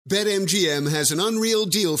BetMGM has an unreal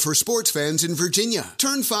deal for sports fans in Virginia.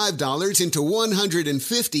 Turn $5 into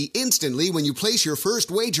 $150 instantly when you place your first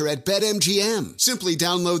wager at BetMGM. Simply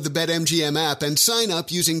download the BetMGM app and sign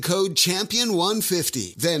up using code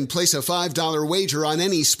Champion150. Then place a $5 wager on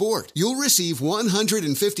any sport. You'll receive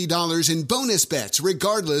 $150 in bonus bets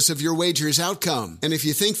regardless of your wager's outcome. And if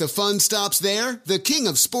you think the fun stops there, the King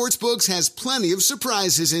of Sportsbooks has plenty of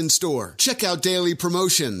surprises in store. Check out daily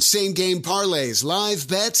promotions, same-game parlays, live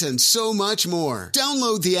bets, and so much more.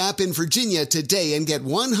 Download the app in Virginia today and get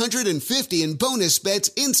 $150 in bonus bets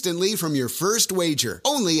instantly from your first wager.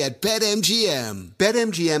 Only at BetMGM.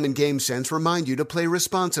 BetMGM and GameSense remind you to play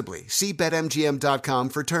responsibly. See BetMGM.com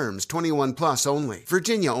for terms. 21 plus only.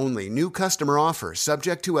 Virginia only. New customer offer.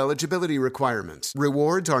 Subject to eligibility requirements.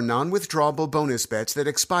 Rewards are non-withdrawable bonus bets that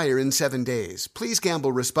expire in 7 days. Please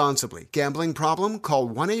gamble responsibly. Gambling problem? Call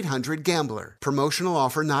 1-800-GAMBLER. Promotional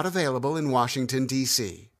offer not available in Washington,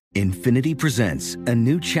 D.C. Infiniti presents a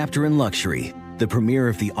new chapter in luxury, the premiere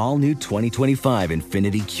of the all-new 2025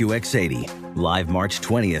 Infiniti QX80, live March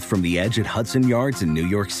 20th from the Edge at Hudson Yards in New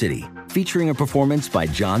York City, featuring a performance by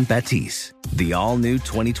Jon Batiste. The all-new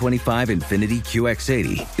 2025 Infiniti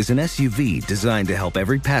QX80 is an SUV designed to help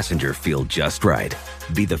every passenger feel just right.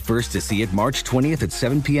 Be the first to see it March 20th at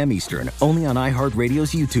 7 p.m. Eastern, only on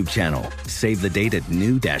iHeartRadio's YouTube channel. Save the date at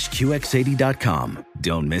new-QX80.com.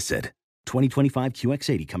 Don't miss it. 2025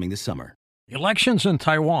 QX80 coming this summer. Elections in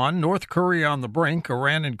Taiwan, North Korea on the brink,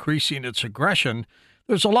 Iran increasing its aggression.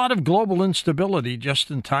 There's a lot of global instability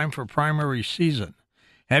just in time for primary season.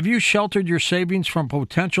 Have you sheltered your savings from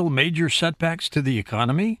potential major setbacks to the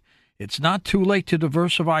economy? It's not too late to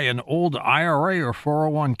diversify an old IRA or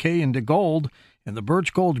 401k into gold, and the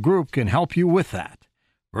Birch Gold Group can help you with that.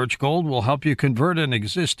 Birch Gold will help you convert an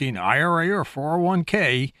existing IRA or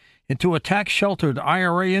 401k into a tax-sheltered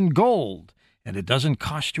IRA in gold, and it doesn't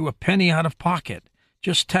cost you a penny out of pocket.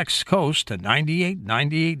 Just text COAST to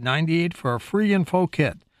 989898 for a free info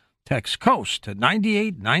kit. Text COAST to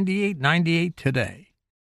 989898 today.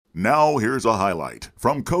 Now here's a highlight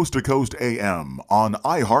from Coast to Coast AM on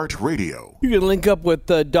iHeartRadio. You can link up with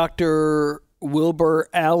Dr. Wilbur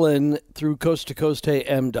Allen through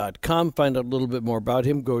coasttocoastam.com. Find out a little bit more about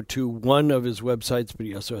him. Go to one of his websites, but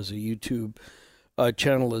he also has a YouTube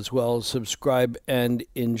channel as well. Subscribe and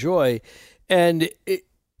enjoy. And it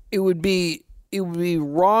would be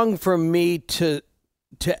wrong for me to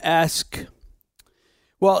ask.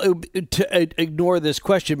 Well, to ignore this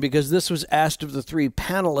question because this was asked of the three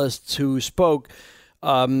panelists who spoke.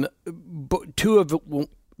 Two of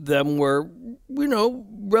them were,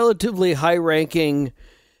 relatively high-ranking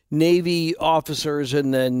Navy officers,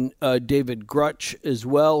 and then David Grutch as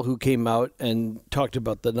well, who came out and talked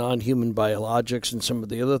about the non-human biologics and some of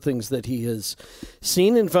the other things that he has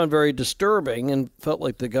seen and found very disturbing, and felt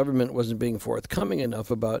like the government wasn't being forthcoming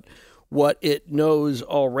enough about what it knows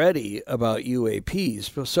already about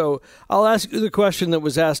UAPs. So I'll ask you the question that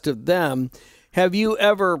was asked of them. Have you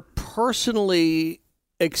ever personally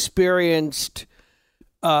experienced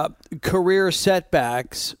career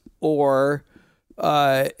setbacks or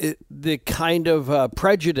the kind of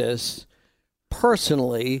prejudice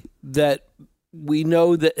personally that we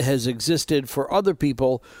know that has existed for other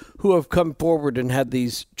people who have come forward and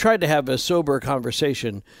tried to have a sober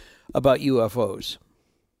conversation about UFOs?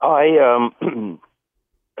 I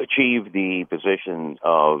achieved the position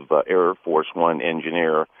of Air Force One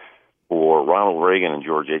engineer for Ronald Reagan and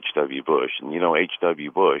George H.W. Bush. And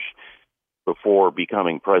H.W. Bush, before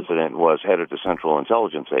becoming president, was head of the Central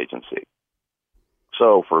Intelligence Agency.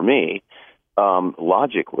 So for me,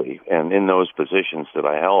 logically, and in those positions that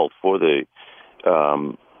I held for the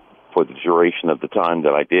duration of the time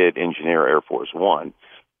that I did engineer Air Force One,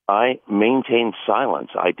 I maintained silence.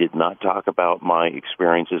 I did not talk about my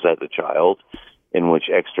experiences as a child in which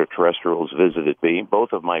extraterrestrials visited me.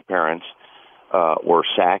 Both of my parents were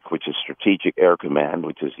SAC, which is Strategic Air Command,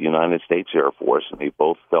 which is the United States Air Force, and they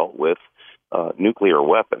both dealt with nuclear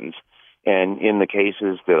weapons. And in the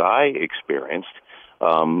cases that I experienced,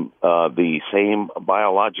 the same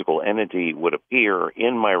biological entity would appear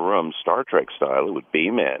in my room, Star Trek style. It would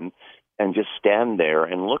beam in and just stand there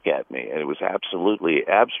and look at me. And it was absolutely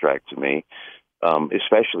abstract to me,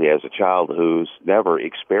 especially as a child who's never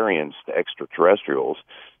experienced extraterrestrials,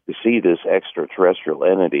 to see this extraterrestrial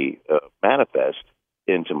entity manifest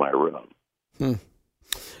into my room.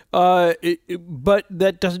 But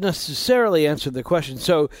that doesn't necessarily answer the question.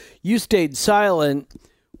 So you stayed silent.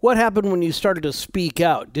 What happened when you started to speak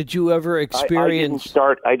out? Did you ever experience?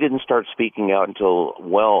 I didn't start speaking out until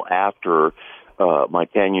well after my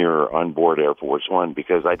tenure on board Air Force One,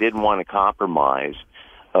 because I didn't want to compromise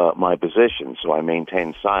my position, so I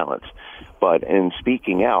maintained silence. But in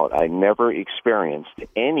speaking out, I never experienced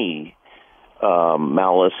any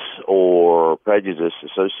malice or prejudice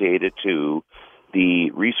associated to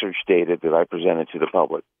the research data that I presented to the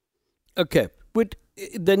public. Okay, but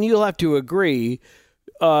then you'll have to agree.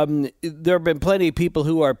 There have been plenty of people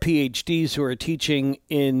who are PhDs who are teaching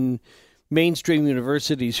in mainstream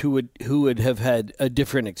universities who would have had a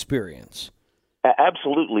different experience.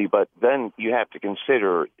 Absolutely, but then you have to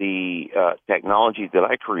consider the technology that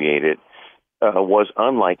I created was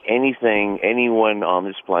unlike anything anyone on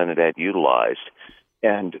this planet had utilized.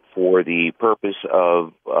 And for the purpose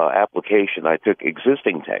of application, I took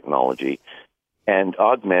existing technology and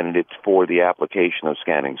augmented it for the application of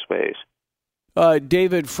scanning space.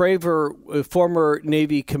 David Fravor, a former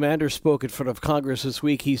Navy commander, spoke in front of Congress this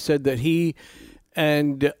week. He said that he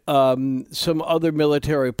and some other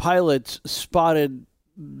military pilots spotted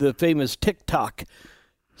the famous Tic-Tac.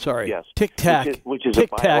 Yes. Tic-Tac. Which is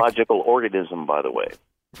Tic-Tac. a biological organism, by the way.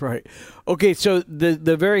 Right. Okay, so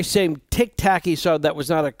the very same Tic-Tac he saw, that was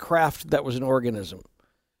not a craft, that was an organism.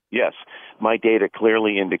 Yes. My data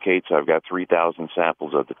clearly indicates I've got 3,000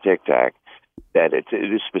 samples of the Tic-Tac, that it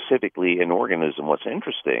is specifically an organism. What's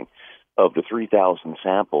interesting, of the 3,000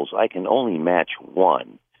 samples, I can only match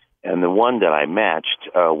one. And the one that I matched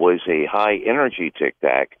was a high-energy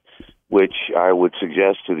Tic-Tac, which I would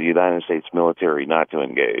suggest to the United States military not to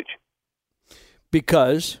engage.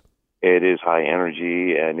 Because? It is high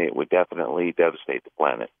energy, and it would definitely devastate the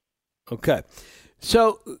planet. Okay.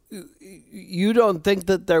 So you don't think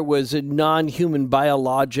that there was a non-human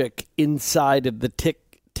biologic inside of the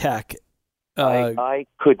Tic-Tac? I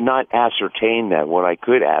could not ascertain that. What I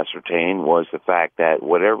could ascertain was the fact that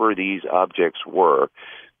whatever these objects were,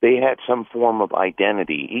 they had some form of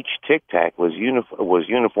identity. Each Tic-Tac was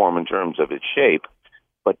uniform in terms of its shape,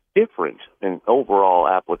 but different in overall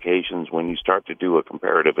applications. When you start to do a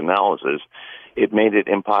comparative analysis, it made it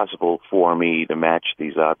impossible for me to match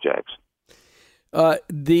these objects.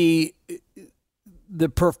 The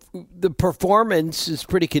performance is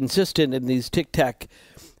pretty consistent in these Tic-Tac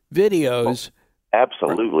videos. Oh,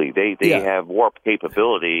 absolutely. They have warp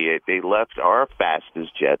capability. They left our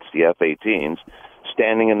fastest jets, the F-18s,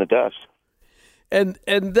 standing in the dust. And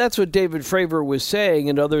that's what David Fravor was saying,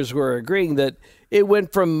 and others were agreeing, that it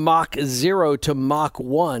went from Mach 0 to Mach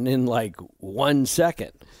 1 in like 1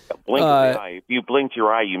 second. Blink of the eye. If you blinked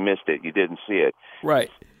your eye, you missed it. You didn't see it. Right.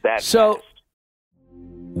 That's so. fast.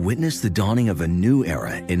 Witness the dawning of a new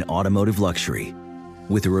era in automotive luxury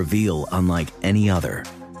with a reveal unlike any other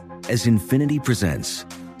as Infiniti presents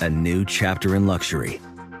a new chapter in luxury,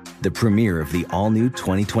 the premiere of the all-new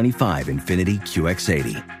 2025 Infiniti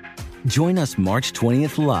QX80. Join us March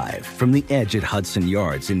 20th live from the Edge at Hudson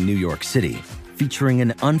Yards in New York City, featuring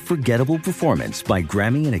an unforgettable performance by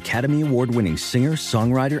Grammy and Academy Award-winning singer,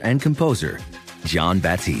 songwriter, and composer, Jon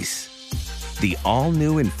Batiste. The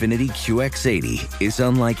all-new Infiniti QX80 is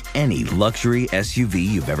unlike any luxury SUV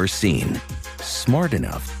you've ever seen. Smart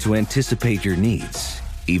enough to anticipate your needs,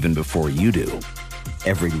 even before you do.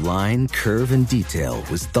 Every line, curve, and detail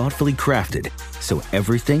was thoughtfully crafted, so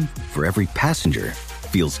everything for every passenger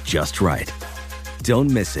feels just right.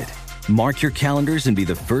 Don't miss it. Mark your calendars and be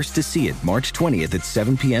the first to see it March 20th at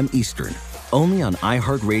 7 p.m. Eastern, only on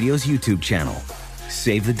iHeartRadio's YouTube channel.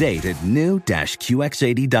 Save the date at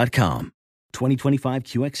new-QX80.com. 2025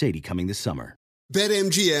 QX80 coming this summer.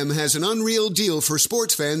 BetMGM has an unreal deal for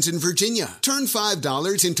sports fans in Virginia. Turn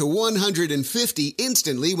 $5 into $150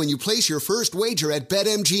 instantly when you place your first wager at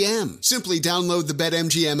BetMGM. Simply download the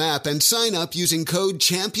BetMGM app and sign up using code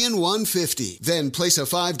CHAMPION150. Then place a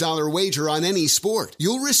 $5 wager on any sport.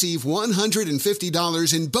 You'll receive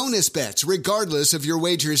 $150 in bonus bets regardless of your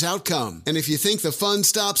wager's outcome. And if you think the fun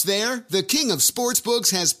stops there, the King of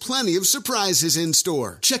Sportsbooks has plenty of surprises in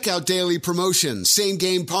store. Check out daily promotions,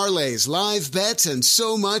 same-game parlays, live bets, and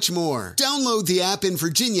so much more. Download the app in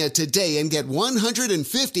Virginia today and get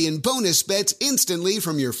 $150 in bonus bets instantly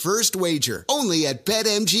from your first wager. Only at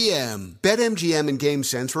BetMGM. BetMGM and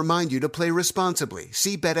GameSense remind you to play responsibly.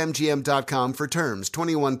 See BetMGM.com for terms.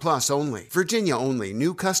 21 plus only. Virginia only.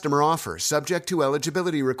 New customer offer. Subject to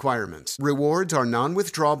eligibility requirements. Rewards are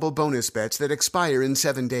non-withdrawable bonus bets that expire in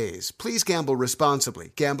 7 days. Please gamble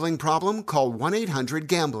responsibly. Gambling problem? Call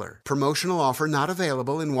 1-800-GAMBLER. Promotional offer not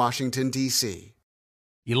available in Washington, D.C.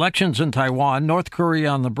 Elections in Taiwan, North Korea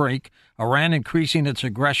on the brink, Iran increasing its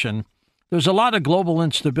aggression. There's a lot of global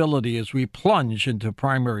instability as we plunge into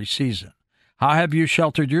primary season. How have you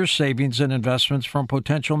sheltered your savings and investments from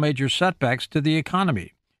potential major setbacks to the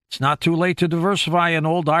economy? It's not too late to diversify an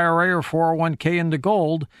old IRA or 401k into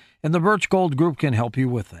gold, and the Birch Gold Group can help you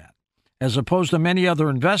with that. As opposed to many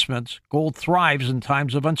other investments, gold thrives in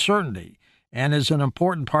times of uncertainty and is an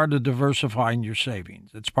important part of diversifying your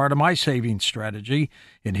savings. It's part of my savings strategy,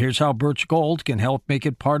 and here's how Birch Gold can help make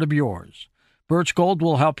it part of yours. Birch Gold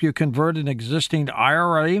will help you convert an existing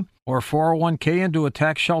IRA or 401k into a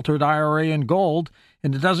tax-sheltered IRA in gold,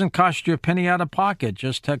 and it doesn't cost you a penny out of pocket.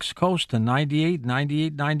 Just text COAST to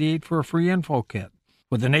 989898 for a free info kit.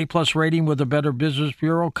 With an A-plus rating with the Better Business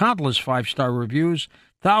Bureau, countless 5-star reviews,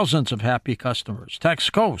 thousands of happy customers.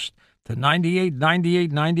 Text COAST to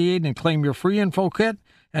 989898 and claim your free info kit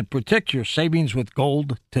and protect your savings with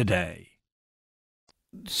gold today.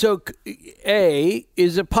 So, A,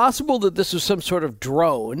 is it possible that this is some sort of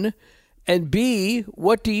drone? And B,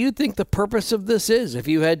 what do you think the purpose of this is if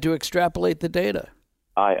you had to extrapolate the data?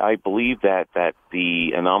 I believe that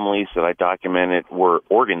the anomalies that I documented were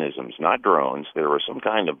organisms, not drones. There was some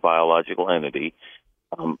kind of biological entity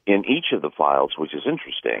in each of the files, which is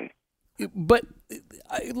interesting. But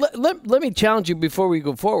let me challenge you before we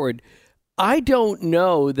go forward. I don't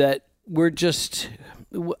know that we're just...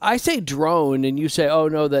 I say drone, and you say, "Oh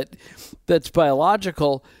no, that's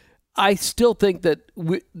biological." I still think that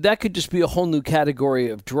that could just be a whole new category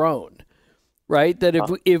of drone, right? That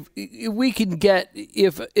if we can get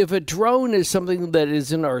if a drone is something that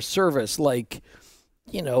is in our service, like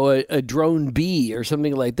a drone bee or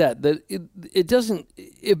something like that, that it doesn't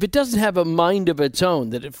if it doesn't have a mind of its own,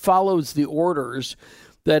 that it follows the orders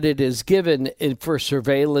that it is given for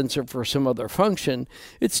surveillance or for some other function,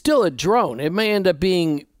 it's still a drone. It may end up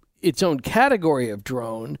being its own category of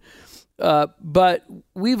drone, but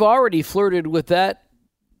we've already flirted with that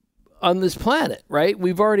on this planet, right?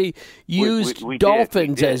 We've already used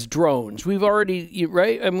dolphins as drones. We've already,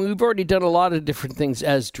 right? I mean, we've already done a lot of different things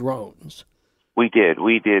as drones. We did,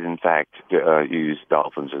 in fact, use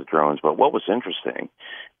dolphins as drones. But what was interesting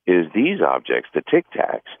is these objects, the Tic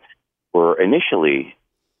Tacs, were initially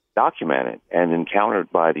documented and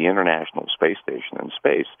encountered by the International Space Station in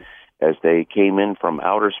space as they came in from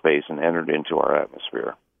outer space and entered into our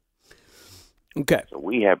atmosphere. Okay. So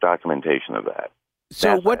we have documentation of that.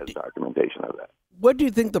 So NASA has documentation of that. What do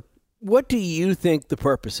you think the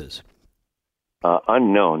purpose is?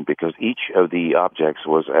 Unknown, because each of the objects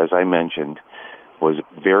was, as I mentioned, was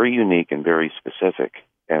very unique and very specific.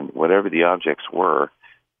 And whatever the objects were,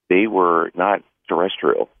 they were not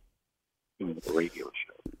terrestrial. The radio show.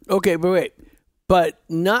 Okay, but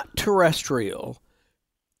not terrestrial.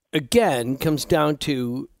 Again, comes down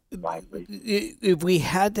to if we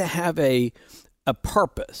had to have a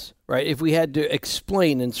purpose, right? If we had to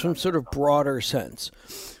explain in some sort of broader sense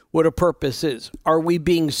what a purpose is, are we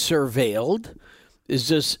being surveilled? Is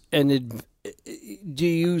this do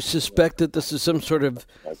you suspect that this is some sort of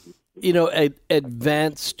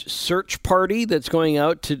advanced search party that's going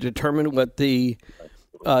out to determine what the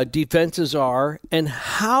defenses are, and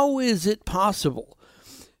how is it possible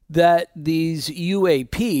that these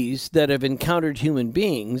UAPs that have encountered human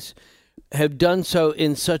beings have done so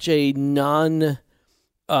in such a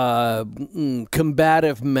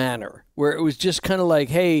non-combative manner, where it was just kind of like,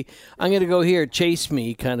 hey, I'm going to go here, chase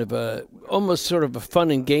me, kind of almost sort of a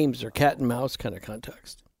fun and games or cat and mouse kind of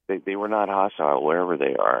context? They were not hostile wherever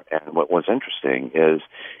they are. And what was interesting is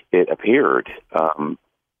it appeared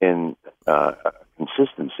in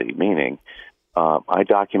consistency, meaning I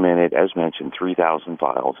documented, as mentioned, 3,000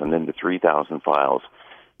 files, and in the 3,000 files,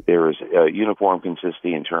 there is a uniform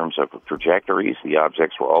consistency in terms of trajectories. The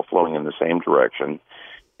objects were all flowing in the same direction,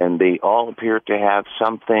 and they all appeared to have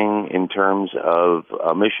something in terms of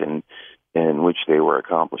a mission in which they were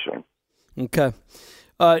accomplishing. Okay.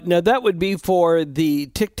 Now, that would be for the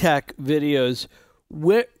Tic Tac videos.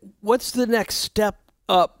 What's the next step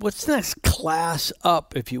up? What's the next class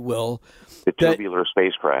up, if you will? The tubular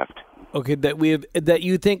spacecraft. Okay, that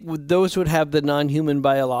you think those would have the non-human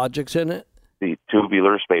biologics in it? The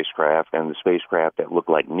tubular spacecraft and the spacecraft that looked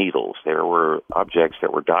like needles. There were objects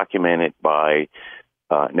that were documented by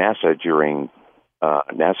NASA Grumman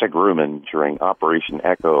during Operation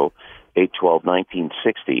Echo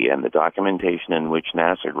 8/12/1960, and the documentation in which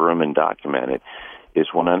NASA Grumman documented is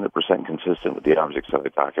 100% consistent with the objects that I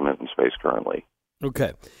document in space currently.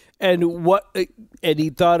 Okay. And he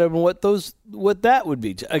thought of what that would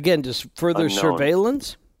be? Again, just further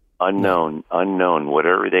surveillance? Unknown.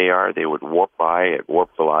 Whatever they are, they would warp by at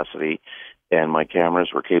warp velocity, and my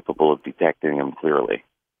cameras were capable of detecting them clearly.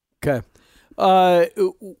 Okay.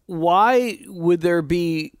 Why would there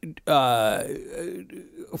be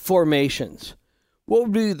formations? What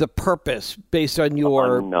would be the purpose based on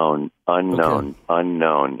your... Unknown.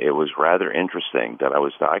 It was rather interesting that I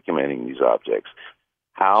was documenting these objects.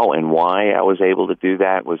 How and why I was able to do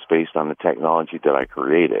that was based on the technology that I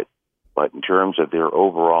created. But in terms of their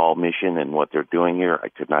overall mission and what they're doing here, I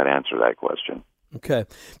could not answer that question. Okay.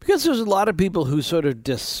 Because there's a lot of people who sort of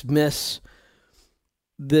dismiss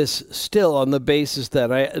this still on the basis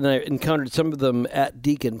that I encountered some of them at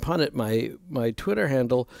Deacon Pundit, my Twitter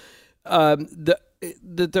handle, that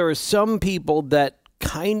there are some people that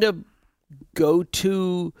kind of go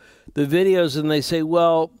to the videos and they say,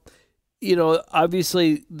 well,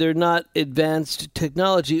 obviously they're not advanced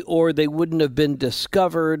technology, or they wouldn't have been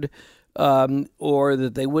discovered, or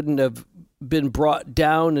that they wouldn't have been brought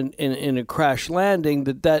down in a crash landing,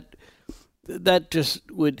 that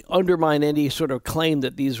just would undermine any sort of claim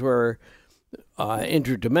that these were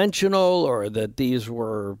interdimensional, or that these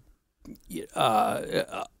were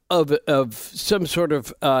of some sort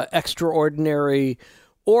of extraordinary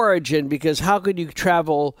origin. Because how could you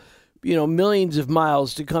travel, millions of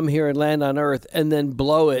miles to come here and land on Earth and then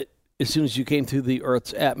blow it as soon as you came through the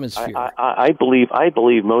Earth's atmosphere? I believe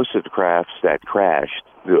most of the crafts that crashed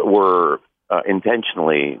were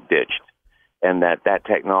intentionally ditched, and that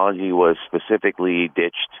technology was specifically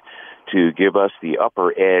ditched to give us the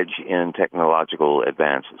upper edge in technological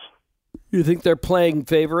advances. You think they're playing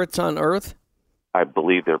favorites on Earth? I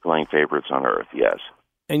believe they're playing favorites on Earth, yes.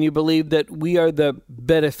 And you believe that we are the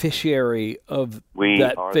beneficiary of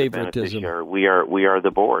that favoritism? We are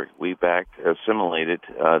the Borg. We assimilated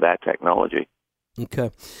that technology.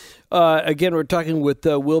 Okay. Again, we're talking with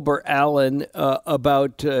Wilbur Allen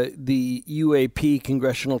about the UAP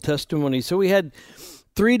congressional testimony. So we had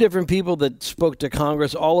 3 different people that spoke to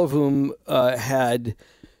Congress, all of whom had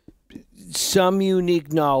some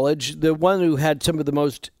unique knowledge. The one who had some of the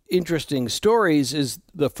most interesting stories is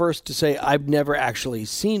the first to say, I've never actually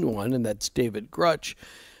seen one, and that's David Grutch.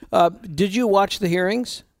 Did you watch the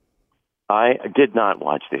hearings? I did not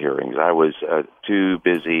watch the hearings. I was too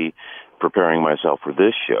busy preparing myself for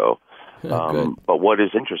this show. But what is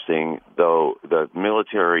interesting, though, the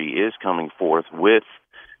military is coming forth with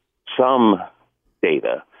some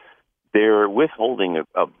data. They're withholding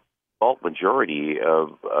a bulk majority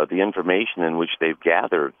of the information in which they've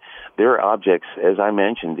gathered. There are objects, as I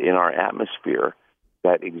mentioned, in our atmosphere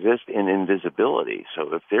that exist in invisibility.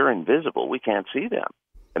 So if they're invisible, we can't see them.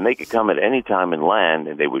 And they could come at any time and land,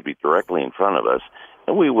 and they would be directly in front of us,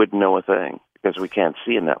 and we wouldn't know a thing because we can't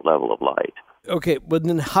see in that level of light. Okay, but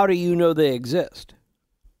then how do you know they exist?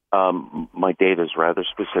 My data is rather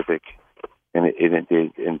specific, and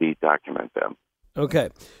it indeed document them. Okay,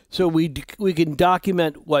 so we can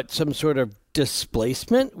document some sort of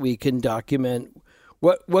displacement. We can document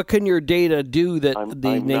what can your data do that I'm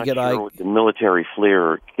naked not sure eye? What the military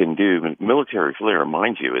FLIR can do. Military FLIR,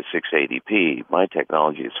 mind you, is 680p. My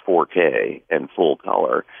technology is 4K and full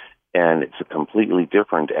color, and it's a completely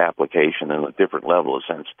different application and a different level of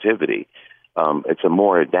sensitivity. It's a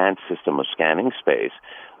more advanced system of scanning space.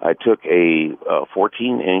 I took a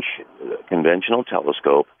 14-inch conventional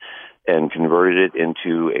telescope and converted it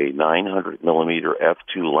into a 900-millimeter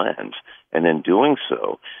f2 lens. And in doing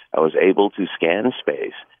so, I was able to scan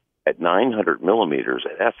space at 900 millimeters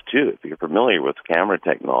at f2. If you're familiar with camera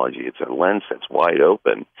technology, it's a lens that's wide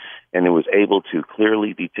open, and it was able to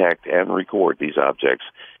clearly detect and record these objects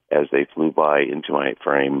as they flew by into my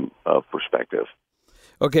frame of perspective.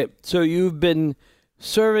 Okay, so you've been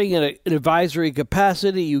serving in an advisory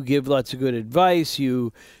capacity. You give lots of good advice.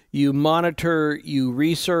 You monitor. You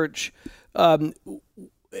research.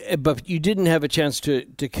 But you didn't have a chance to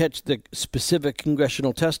catch the specific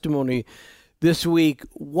congressional testimony this week.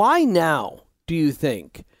 Why now, do you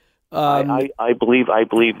think? I believe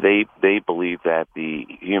they believe that the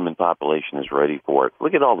human population is ready for it.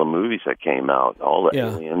 Look at all the movies that came out, all the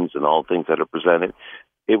aliens and all the things that are presented.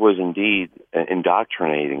 It was indeed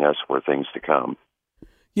indoctrinating us for things to come.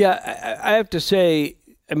 Yeah, I have to say,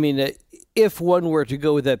 I mean, if one were to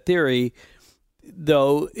go with that theory,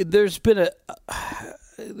 though, there's been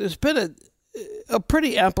a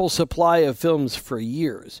pretty ample supply of films for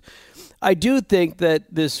years. I do think that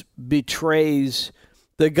this betrays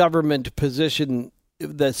the government position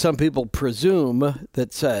that some people presume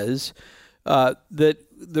that says that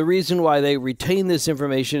the reason why they retain this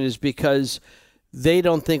information is because they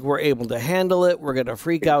don't think we're able to handle it. We're going to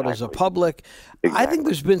freak out as a public. Exactly. I think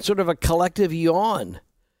there's been sort of a collective yawn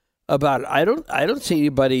about it. I don't see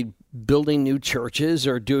anybody building new churches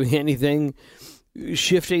or doing anything,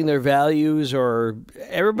 shifting their values, or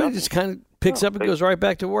everybody just kind of picks up and goes right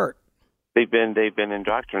back to work. They've been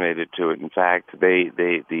indoctrinated to it. In fact,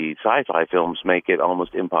 the sci-fi films make it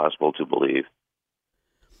almost impossible to believe.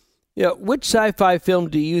 Yeah, which sci-fi film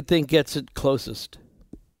do you think gets it closest?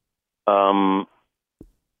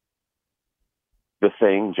 The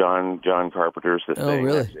Thing, John Carpenter's The Thing.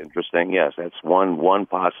 Really? That's interesting. Yes, that's one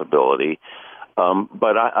possibility.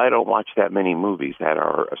 But I don't watch that many movies that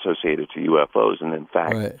are associated to UFOs, and in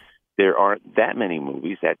fact, there aren't that many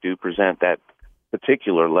movies that do present that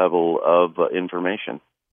particular level of information.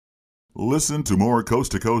 Listen to more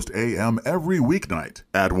Coast to Coast AM every weeknight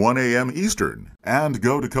at 1 a.m. Eastern, and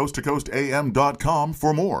go to coasttocoastam.com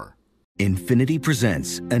for more. Infiniti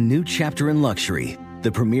presents a new chapter in luxury,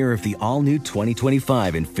 the premiere of the all-new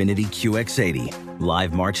 2025 Infiniti QX80,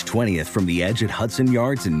 live March 20th from the Edge at Hudson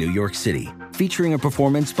Yards in New York City, featuring a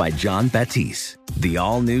performance by John Batiste. The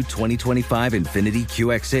all-new 2025 Infiniti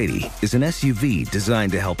QX80 is an SUV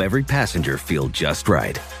designed to help every passenger feel just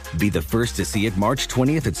right. Be the first to see it March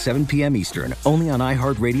 20th at 7 p.m. Eastern, only on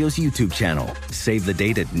iHeartRadio's YouTube channel. Save the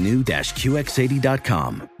date at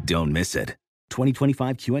new-QX80.com. Don't miss it.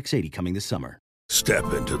 2025 QX80 coming this summer.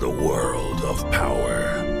 Step into the world of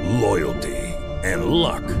power, loyalty, and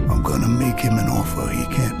luck. I'm gonna make him an offer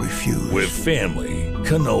he can't refuse. With family,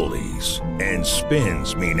 cannolis, and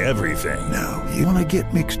spins mean everything. Now, you wanna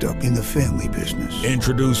get mixed up in the family business.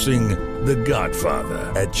 Introducing The Godfather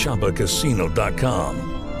at ChumbaCasino.com.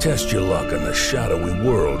 Test your luck in the shadowy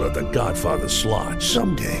world of The Godfather slot.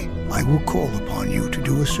 Someday, I will call upon you to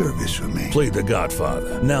do a service for me. Play The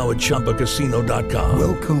Godfather, now at ChumbaCasino.com.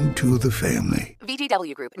 Welcome to the family.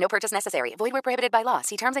 VGW Group. No purchase necessary. Void where prohibited by law.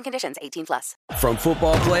 See terms and conditions. 18+. From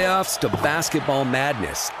football playoffs to basketball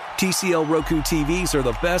madness, TCL Roku TVs are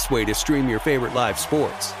the best way to stream your favorite live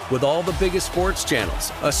sports. With all the biggest sports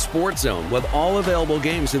channels, a sports zone with all available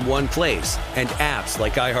games in one place, and apps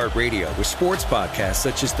like iHeartRadio with sports podcasts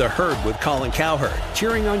such as The Herd with Colin Cowherd.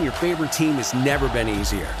 Cheering on your favorite team has never been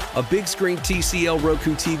easier. A big screen TCL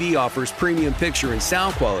Roku TV offers premium picture and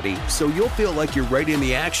sound quality, so you'll feel like you're right in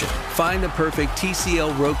the action. Find the perfect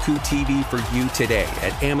TCL Roku TV for you today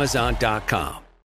at Amazon.com.